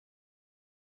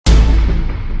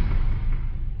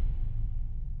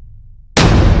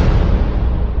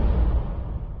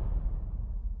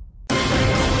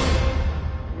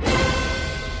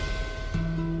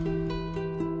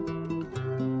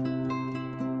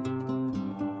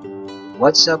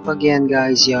What's up again,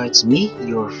 guys? Yeah, it's me,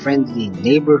 your friendly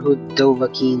neighborhood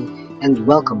Dovahkiin, and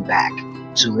welcome back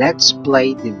to Let's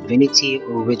Play Divinity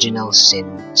Original Sin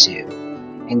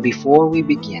 2. And before we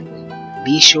begin,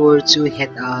 be sure to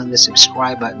hit on the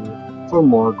subscribe button for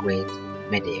more great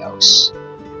videos.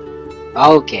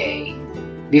 Okay,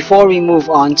 before we move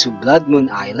on to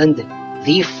Bloodmoon Island,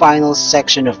 the final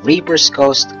section of Reaper's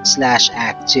Coast /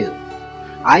 Act 2,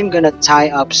 I'm gonna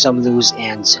tie up some loose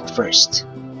ends first.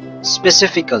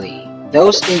 Specifically,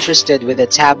 those interested with the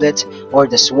tablet or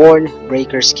the Sworn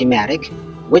Breaker schematic,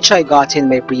 which I got in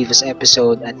my previous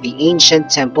episode at the ancient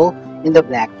temple in the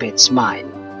Black Pit's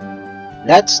mine.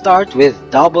 Let's start with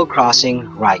double-crossing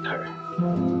Ryker.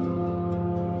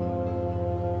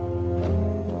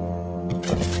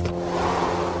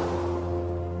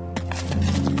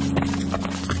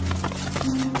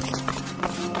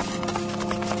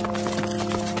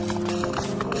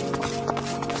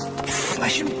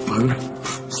 Flesh and bone,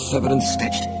 severed and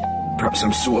stitched. Perhaps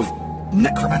some sort of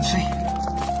necromancy.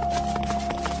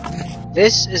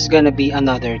 This is gonna be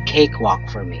another cakewalk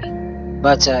for me.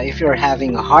 But if you're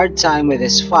having a hard time with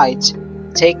this fight,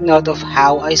 take note of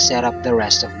how I set up the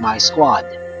rest of my squad.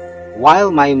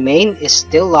 While my main is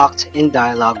still locked in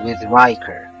dialogue with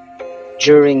Ryker.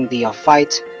 During the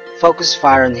fight, focus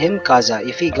fire on him cause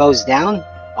if he goes down,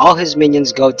 all his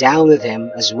minions go down with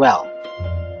him as well.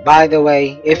 By the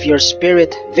way, if your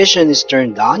spirit vision is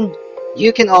turned on,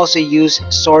 you can also use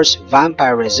source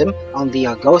vampirism on the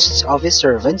ghosts of his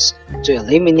servants to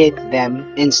eliminate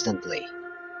them instantly.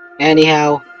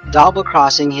 Anyhow,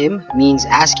 double-crossing him means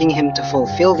asking him to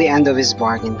fulfill the end of his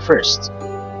bargain first,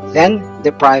 then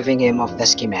depriving him of the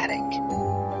schematic.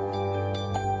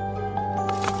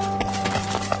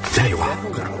 There you are,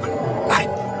 Bloodmoon.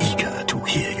 I'm eager to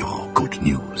hear your good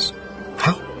news.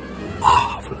 How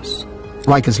marvelous.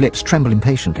 Ryker's lips tremble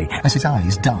impatiently as his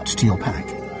eyes dart to your pack.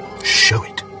 Show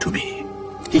it to me.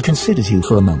 He considers you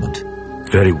for a moment.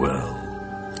 Very well.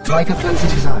 Ryker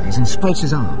closes his eyes and spreads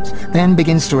his arms, then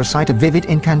begins to recite a vivid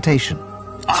incantation.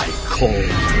 I call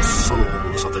the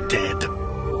souls of the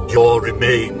dead. Your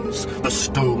remains, the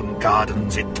stone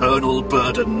garden's eternal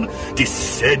burden,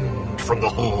 descend from the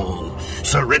hall.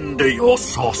 Surrender your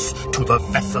source to the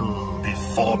vessel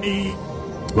before me.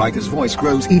 Ryker's voice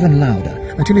grows even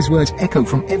louder until his words echo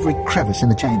from every crevice in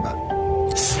the chamber.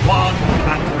 Swan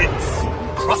and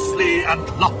Ritz, Crossley and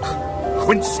Locke,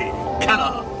 Quincy,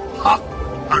 Keller, Huck,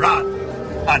 Haran,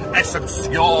 an essence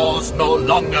yours no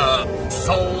longer,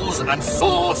 souls and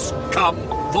source come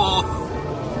forth.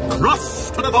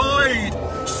 Cross to the void,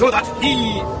 so that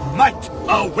he might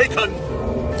awaken.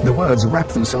 The words wrap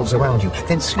themselves around you,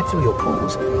 then slip through your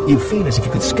pores. You feel as if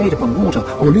you could skate upon water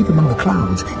or leap among the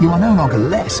clouds. You are no longer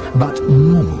less, but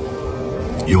more.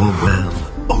 Your well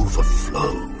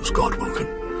overflows,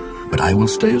 Godwoken, but I will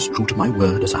stay as true to my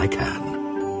word as I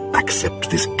can. Accept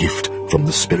this gift from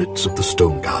the spirits of the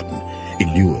Stone Garden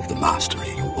in lieu of the mastery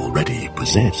you already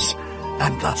possess,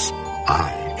 and thus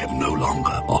I can no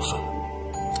longer offer.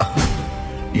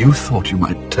 You thought you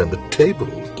might turn the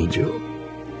tables, did you?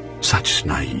 Such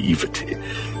naivety,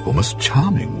 almost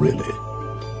charming, really.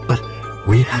 But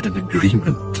we had an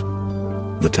agreement.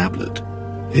 The tablet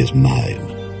is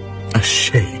mine. A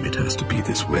shame it has to be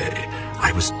this way.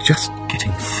 I was just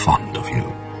getting fond of you.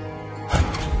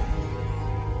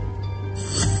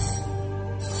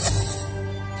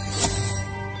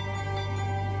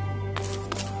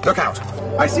 Look out!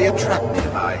 I see a trap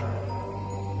nearby.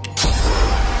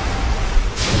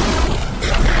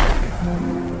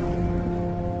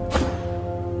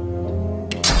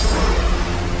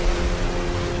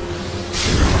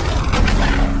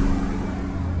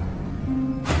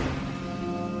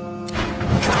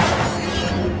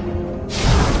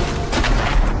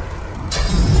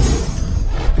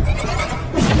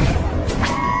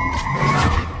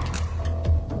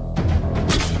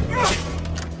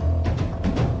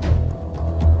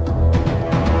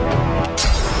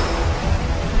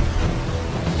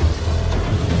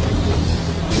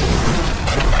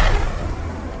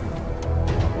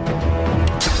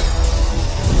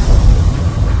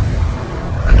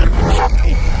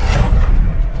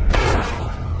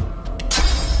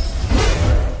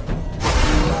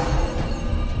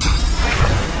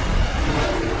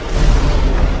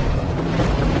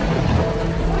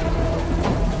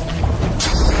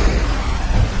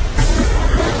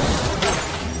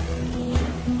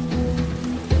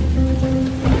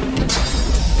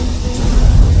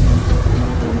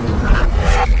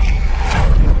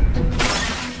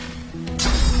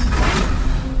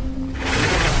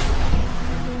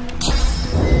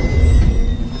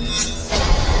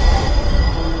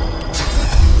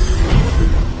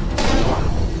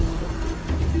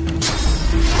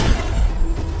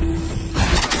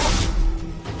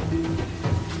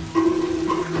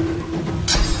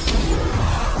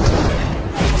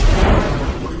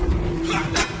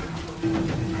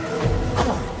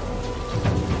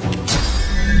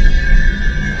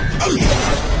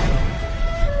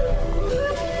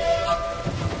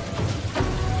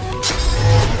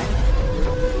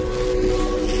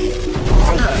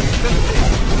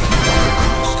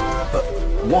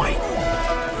 Why?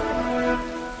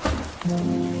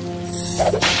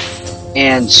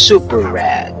 And Super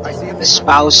Red, the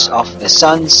spouse of the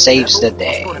sun, saves the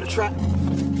day.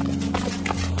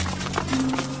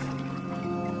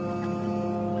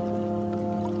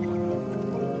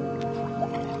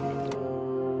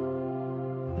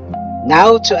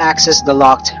 Now to access the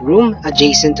locked room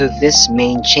adjacent to this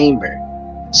main chamber,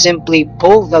 simply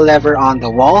pull the lever on the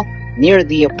wall near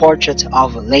the portrait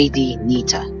of Lady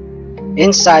Nita.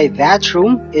 Inside that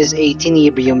room is a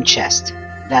Tenebrium chest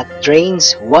that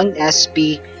drains 1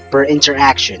 SP per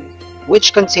interaction,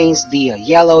 which contains the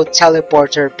yellow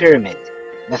teleporter pyramid,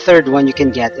 the third one you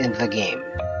can get in the game.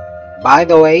 By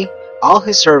the way, all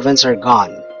his servants are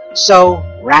gone, so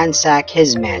ransack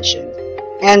his mansion.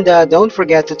 And don't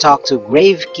forget to talk to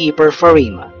Gravekeeper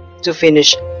Farima to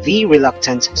finish the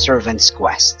Reluctant Servant's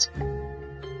quest.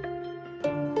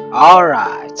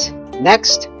 Alright,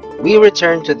 next we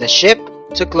return to the ship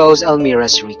to close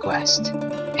Elmira's request.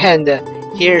 And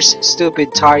here's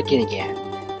stupid Tarkin again.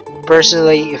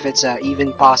 Personally, if it's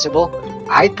even possible,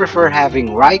 I'd prefer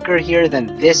having Ryker here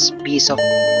than this piece of...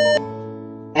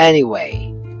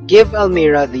 Anyway, give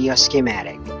Elmira the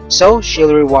schematic, so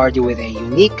she'll reward you with a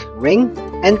unique ring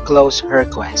and close her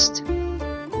quest.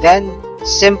 Then,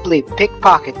 simply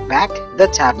pickpocket back the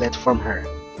tablet from her.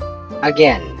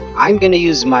 Again, I'm gonna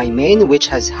use my main, which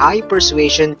has high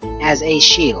persuasion, as a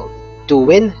shield to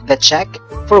win the check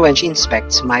for when she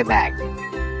inspects my bag.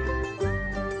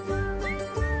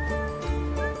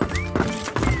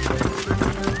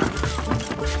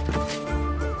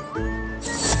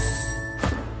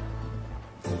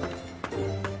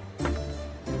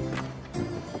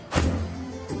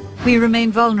 We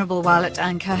remain vulnerable while at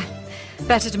anchor.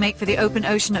 Better to make for the open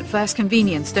ocean at first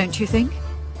convenience, don't you think?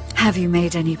 Have you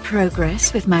made any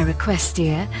progress with my request,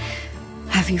 dear?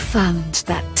 Have you found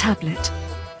that tablet?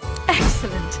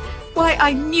 Excellent! Why,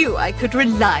 I knew I could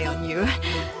rely on you.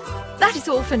 That is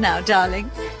all for now,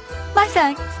 darling. My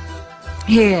thanks.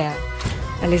 Here,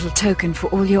 a little token for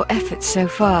all your efforts so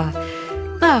far.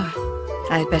 Oh,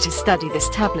 I'd better study this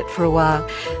tablet for a while.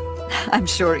 I'm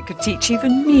sure it could teach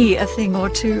even me a thing or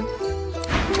two.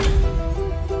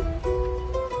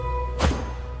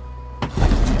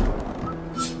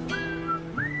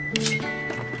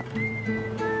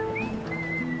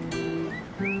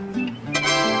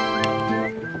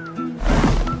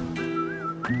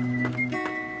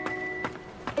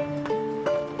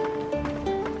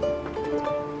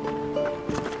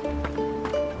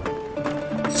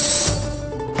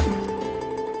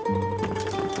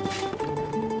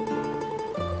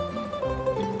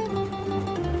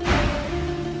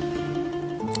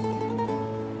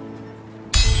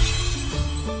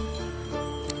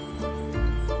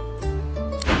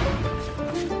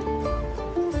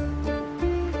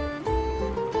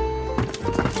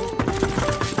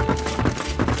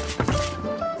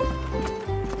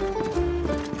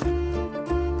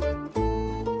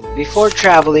 Before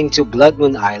traveling to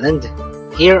Bloodmoon Island,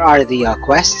 here are the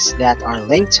quests that are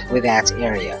linked with that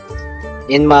area.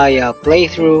 In my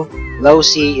playthrough,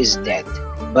 Losi is dead,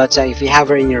 but if you have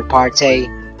her in your party,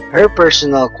 her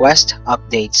personal quest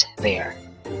updates there.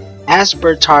 As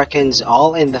per Tarkin's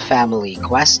All in the Family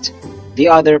quest, the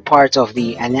other part of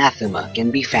the Anathema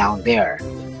can be found there.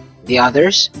 The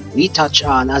others we touch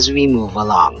on as we move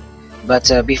along, but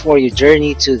before you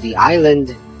journey to the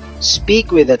island,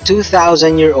 speak with a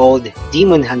 2,000-year-old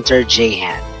demon hunter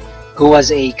Jahan, who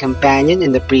was a companion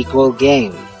in the prequel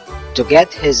game, to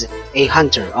get his A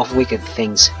Hunter of Wicked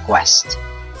Things quest.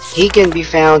 He can be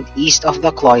found east of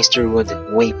the Cloisterwood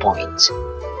waypoint.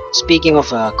 Speaking of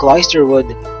Cloisterwood,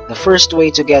 the first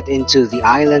way to get into the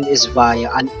island is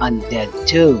via an undead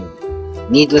tomb.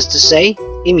 Needless to say,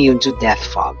 immune to death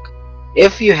fog.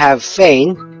 If you have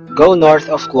Fane, go north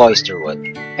of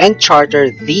Cloisterwood and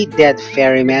charter the Dead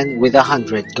Ferryman with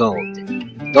 100 gold.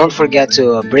 Don't forget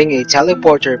to bring a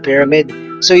teleporter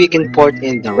pyramid so you can port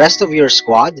in the rest of your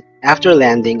squad after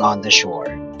landing on the shore.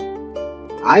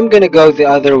 I'm gonna go the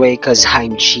other way cause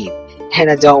I'm cheap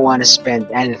and I don't want to spend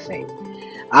anything.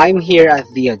 I'm here at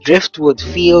the Driftwood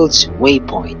Fields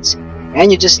waypoint,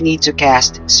 and you just need to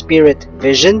cast Spirit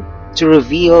Vision to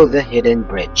reveal the hidden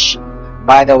bridge.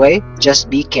 By the way, just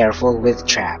be careful with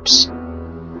traps.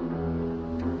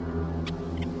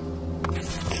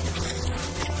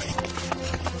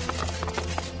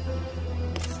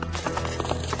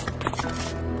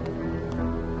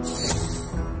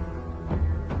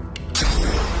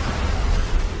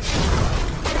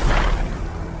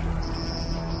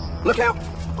 Look out!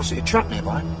 I see a trap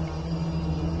nearby.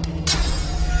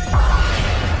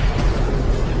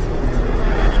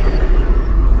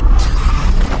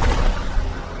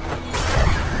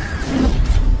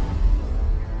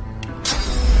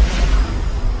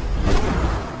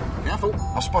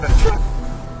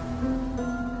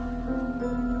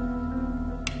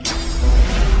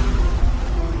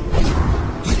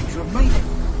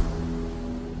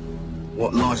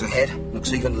 What lies ahead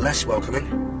looks even less welcoming.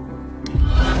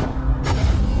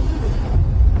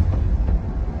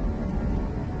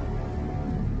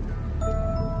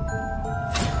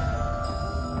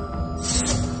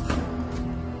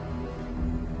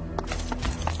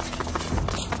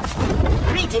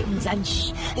 Greetings and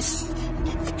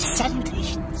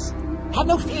salutations. Have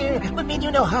no fear, we mean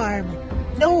you no harm.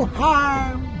 No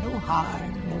harm, no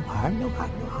harm, no harm, no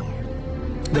harm, no harm.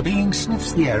 The being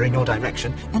sniffs the air in your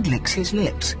direction and licks his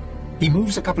lips. He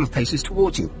moves a couple of paces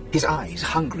towards you, his eyes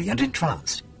hungry and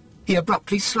entranced. He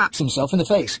abruptly slaps himself in the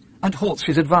face and halts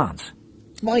his advance.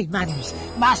 My manners,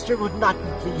 master would not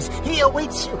be pleased. He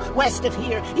awaits you west of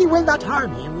here. He will not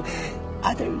harm you.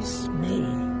 Others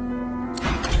may.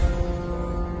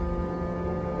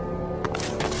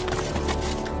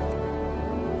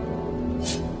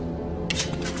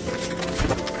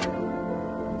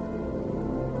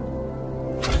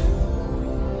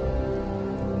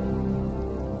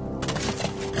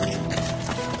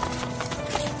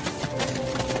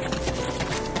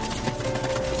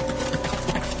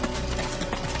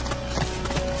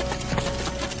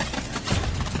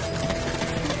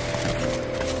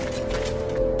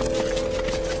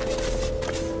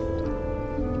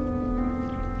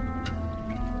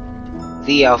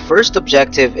 The first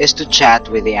objective is to chat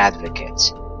with the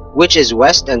Advocate, which is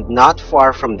west and not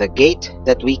far from the gate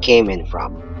that we came in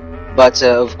from. But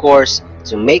of course,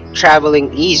 to make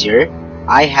traveling easier,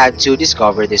 I had to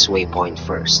discover this waypoint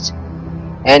first.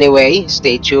 Anyway,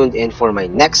 stay tuned in for my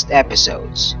next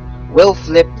episodes. We'll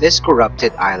flip this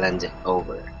corrupted island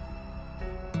over.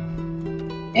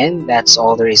 And that's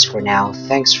all there is for now.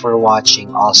 Thanks for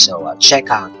watching. Also, check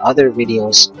out other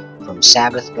videos from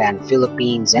Sabbath Clan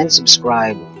Philippines and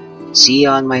subscribe. See you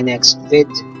on my next vid.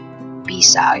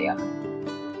 Peace out.